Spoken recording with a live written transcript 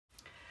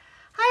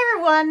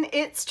everyone,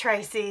 it's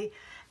Tracy,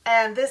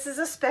 and this is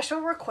a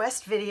special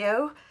request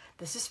video.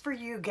 This is for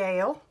you,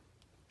 Gail.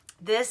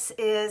 This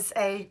is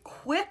a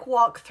quick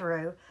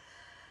walkthrough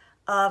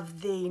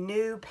of the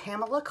new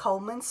Pamela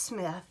Colman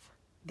Smith,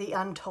 The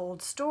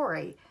Untold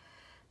Story,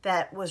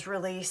 that was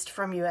released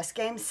from U.S.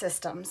 Game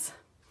Systems.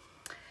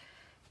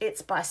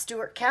 It's by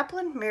Stuart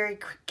Kaplan, Mary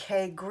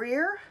K.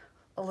 Greer,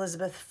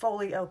 Elizabeth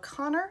Foley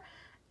O'Connor,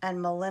 and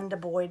Melinda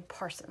Boyd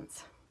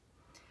Parsons.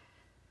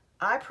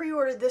 I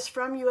pre-ordered this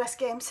from U.S.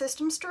 Game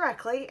Systems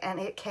directly, and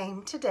it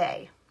came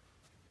today.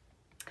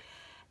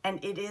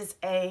 And it is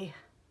a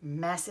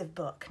massive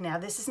book. Now,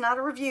 this is not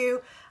a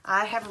review.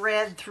 I have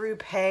read through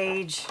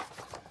page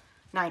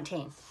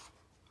 19.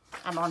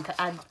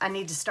 I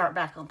need to start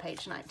back on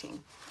page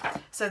 19.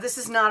 So this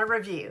is not a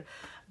review.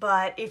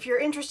 But if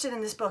you're interested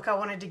in this book, I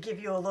wanted to give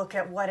you a look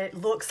at what it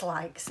looks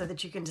like so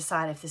that you can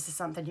decide if this is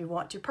something you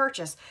want to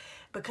purchase.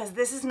 Because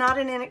this is not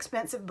an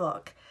inexpensive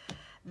book.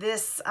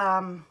 This,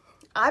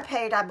 I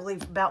paid, I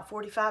believe, about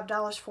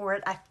 $45 for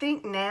it. I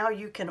think now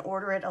you can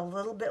order it a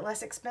little bit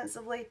less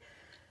expensively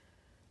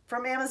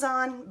from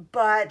Amazon,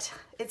 but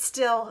it's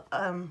still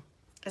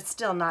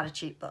not a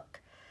cheap book.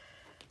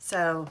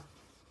 So,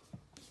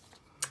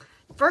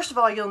 first of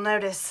all, you'll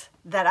notice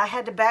that I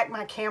had to back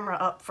my camera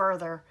up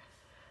further.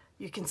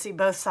 You can see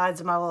both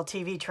sides of my little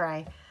TV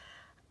tray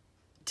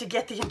to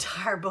get the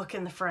entire book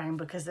in the frame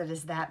because it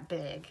is that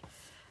big.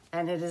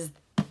 And it is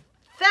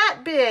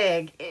that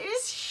big. It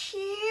is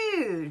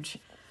huge.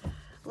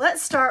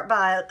 Let's start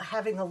by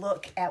having a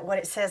look at what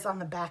it says on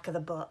the back of the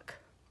book.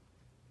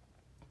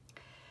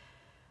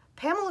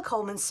 Pamela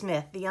Colman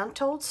Smith, The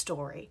Untold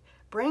Story,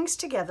 brings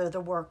together the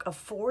work of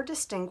 4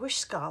 distinguished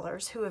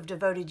scholars who have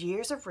devoted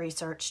years of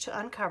research to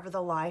uncover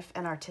the life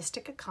and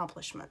artistic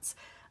accomplishments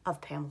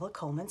of Pamela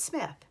Colman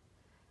Smith.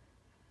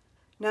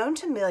 Known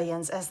to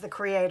millions as the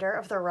creator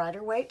of the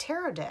Rider-Waite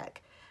Tarot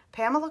deck,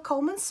 Pamela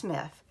Colman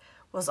Smith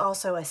was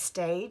also a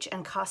stage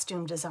and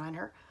costume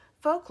designer,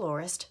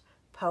 folklorist,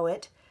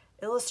 poet,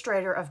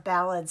 illustrator of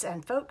ballads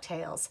and folk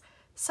tales,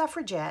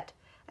 suffragette,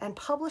 and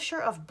publisher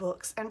of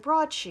books and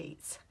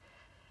broadsheets.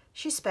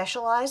 She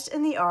specialized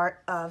in the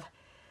art of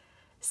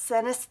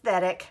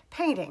synesthetic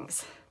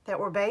paintings that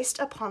were based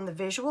upon the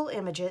visual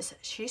images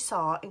she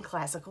saw in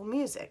classical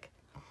music.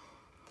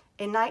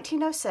 In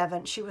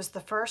 1907, she was the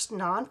first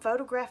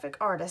non-photographic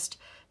artist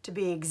to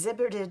be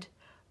exhibited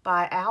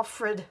by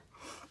Alfred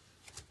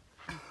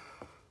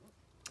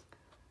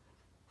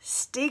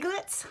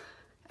Stieglitz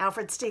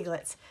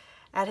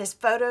at his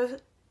photo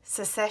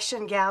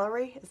secession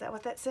gallery. Is that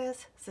what that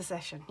says?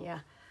 Secession, yeah.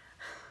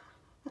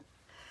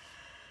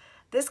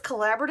 This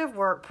collaborative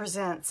work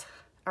presents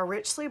a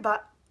richly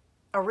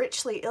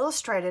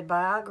illustrated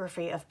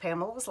biography of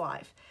Pamela's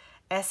life,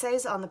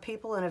 essays on the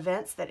people and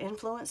events that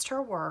influenced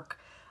her work,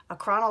 a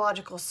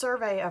chronological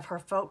survey of her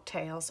folk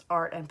tales,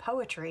 art, and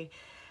poetry,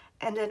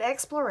 and an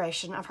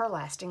exploration of her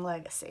lasting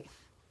legacy.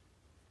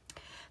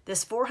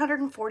 This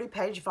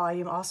 440-page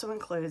volume also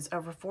includes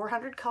over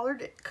 400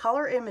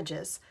 color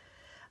images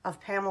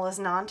of Pamela's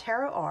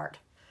non-tarot art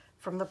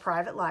from the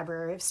private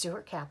library of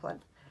Stuart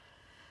Kaplan,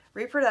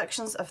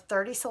 reproductions of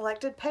 30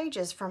 selected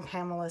pages from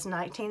Pamela's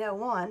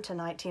 1901 to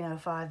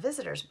 1905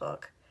 visitors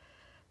book,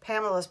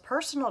 Pamela's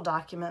personal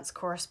documents,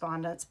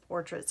 correspondence,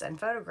 portraits, and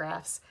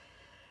photographs,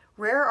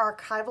 rare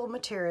archival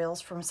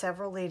materials from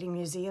several leading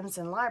museums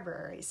and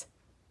libraries,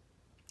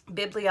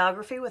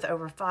 bibliography with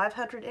over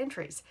 500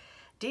 entries,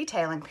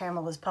 detailing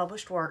Pamela's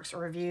published works,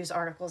 reviews,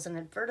 articles, and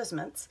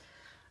advertisements.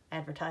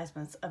 I've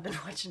been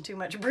watching too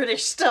much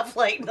British stuff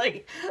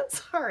lately.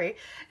 Sorry.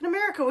 In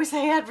America, we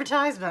say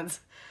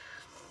advertisements.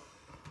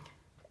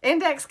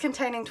 Index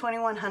containing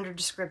 2,100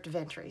 descriptive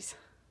entries.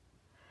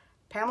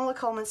 Pamela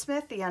Colman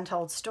Smith, The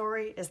Untold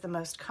Story, is the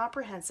most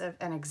comprehensive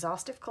and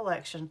exhaustive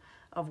collection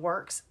of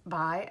works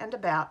by and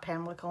about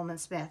Pamela Colman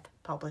Smith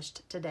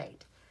published to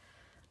date.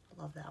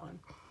 I love that one.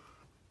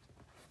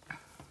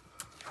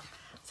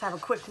 Let's have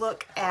a quick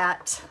look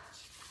at,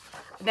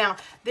 now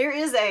there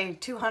is a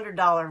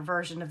 $200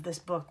 version of this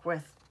book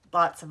with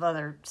lots of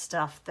other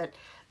stuff that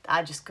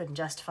I just couldn't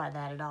justify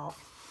that at all.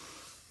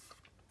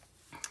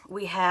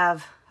 We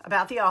have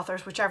about the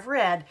authors, which I've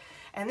read,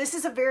 and this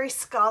is a very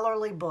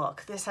scholarly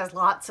book. This has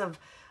lots of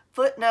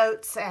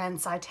footnotes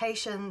and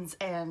citations,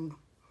 and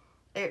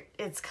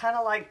it's kind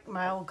of like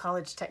my old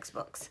college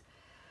textbooks.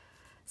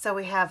 So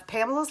we have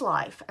Pamela's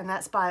Life, and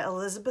that's by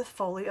Elizabeth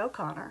Foley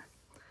O'Connor.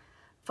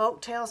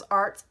 Folk Tales,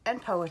 Arts,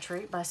 and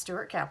Poetry by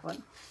Stuart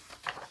Kaplan.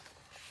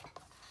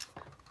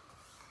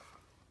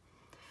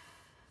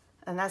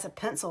 And that's a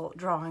pencil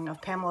drawing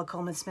of Pamela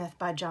Colman Smith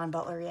by John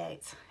Butler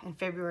Yeats in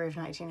February of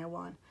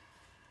 1901.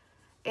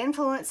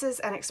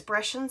 Influences and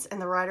Expressions in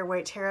the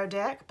Rider-Waite Tarot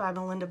deck by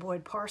Melinda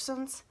Boyd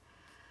Parsons.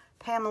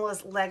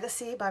 Pamela's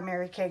Legacy by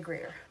Mary K.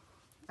 Greer.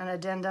 An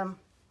addendum,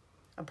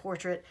 a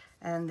portrait,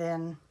 and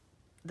then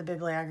the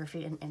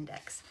bibliography and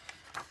index.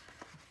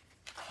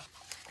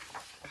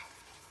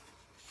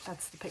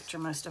 That's the picture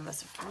most of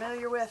us are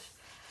familiar with.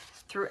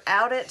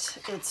 Throughout it,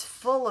 it's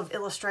full of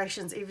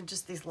illustrations, even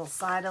just these little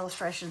side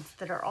illustrations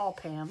that are all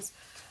Pam's.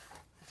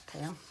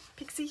 Pam,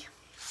 Pixie.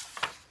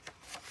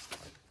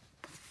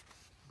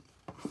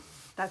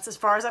 That's as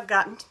far as I've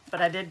gotten,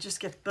 but I did just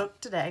get the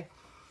book today.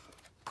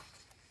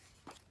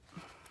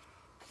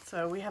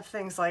 So we have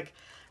things like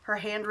her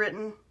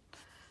handwritten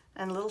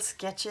and little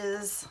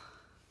sketches,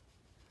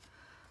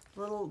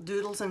 little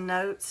doodles and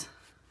notes,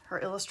 her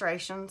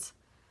illustrations.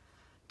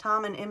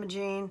 Tom and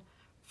Imogene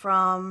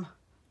from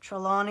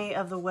Trelawney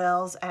of the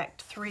Wells,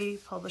 Act 3,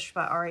 published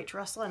by R.H.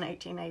 Russell in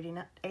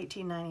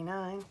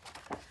 1899.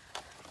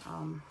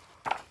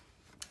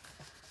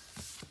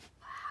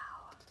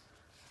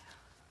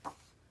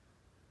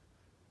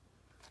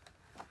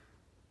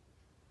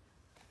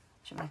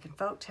 Jamaican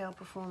folktale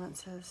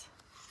performances.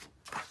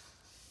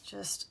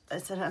 Just,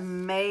 it's an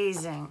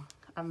amazing,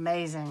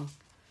 it's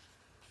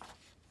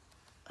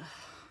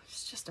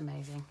just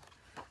amazing.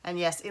 And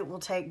yes, it will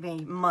take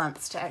me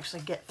months to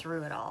actually get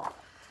through it all.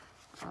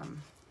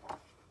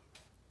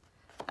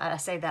 I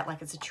say that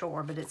like it's a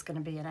chore, but it's going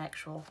to be an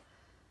actual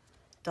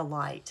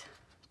delight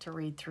to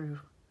read through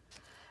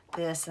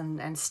this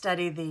and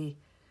study the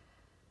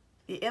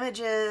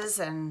images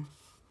and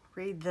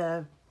read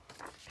the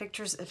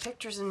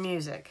pictures and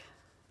music.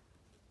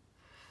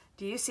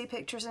 Do you see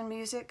pictures in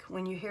music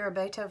when you hear a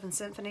Beethoven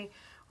symphony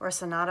or a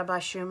sonata by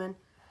Schumann?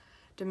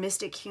 Do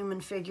mystic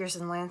human figures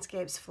and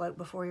landscapes float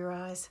before your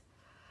eyes?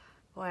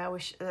 Boy, I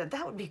wish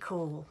that would be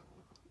cool,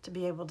 to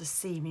be able to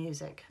see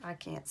music. I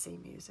can't see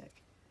music.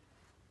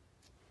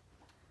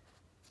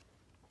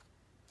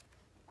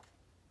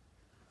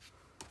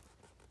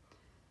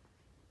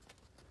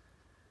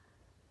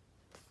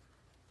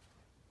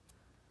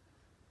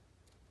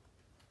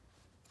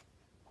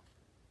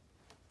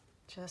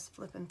 Just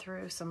flipping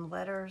through some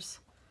letters.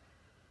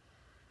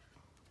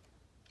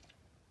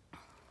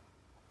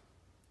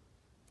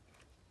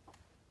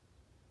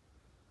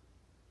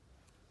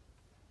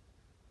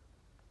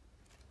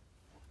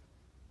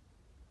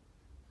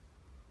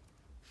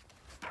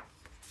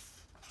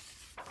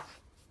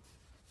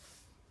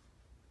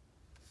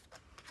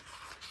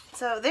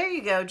 So there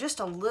you go, just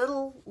a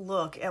little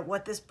look at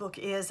what this book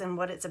is and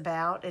what it's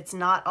about. It's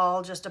not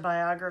all just a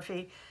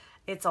biography.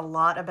 It's a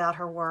lot about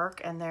her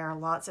work, and there are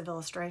lots of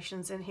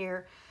illustrations in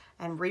here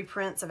and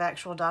reprints of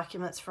actual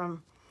documents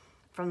from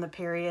the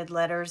period,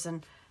 letters,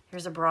 and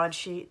here's a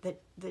broadsheet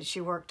that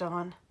she worked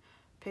on.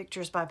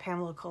 Pictures by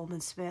Pamela Colman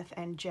Smith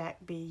and Jack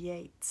B.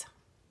 Yates.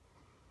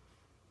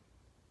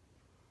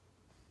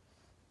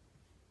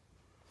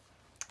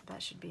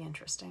 That should be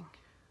interesting.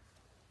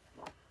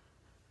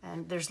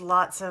 And there's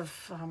lots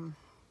of,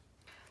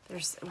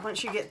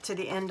 once you get to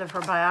the end of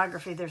her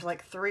biography, there's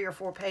like 3 or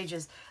 4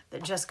 pages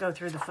that just go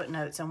through the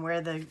footnotes and where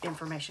the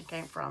information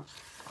came from,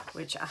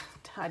 which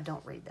I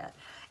don't read that.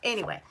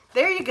 Anyway,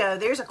 there you go.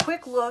 There's a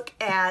quick look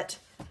at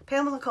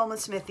Pamela Colman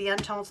Smith, The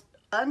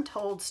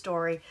Untold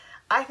Story.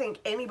 I think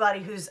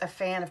anybody who's a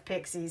fan of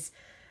Pixies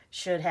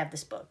should have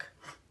this book.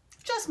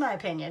 Just my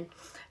opinion.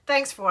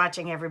 Thanks for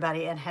watching,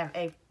 everybody, and have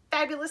a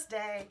fabulous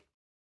day.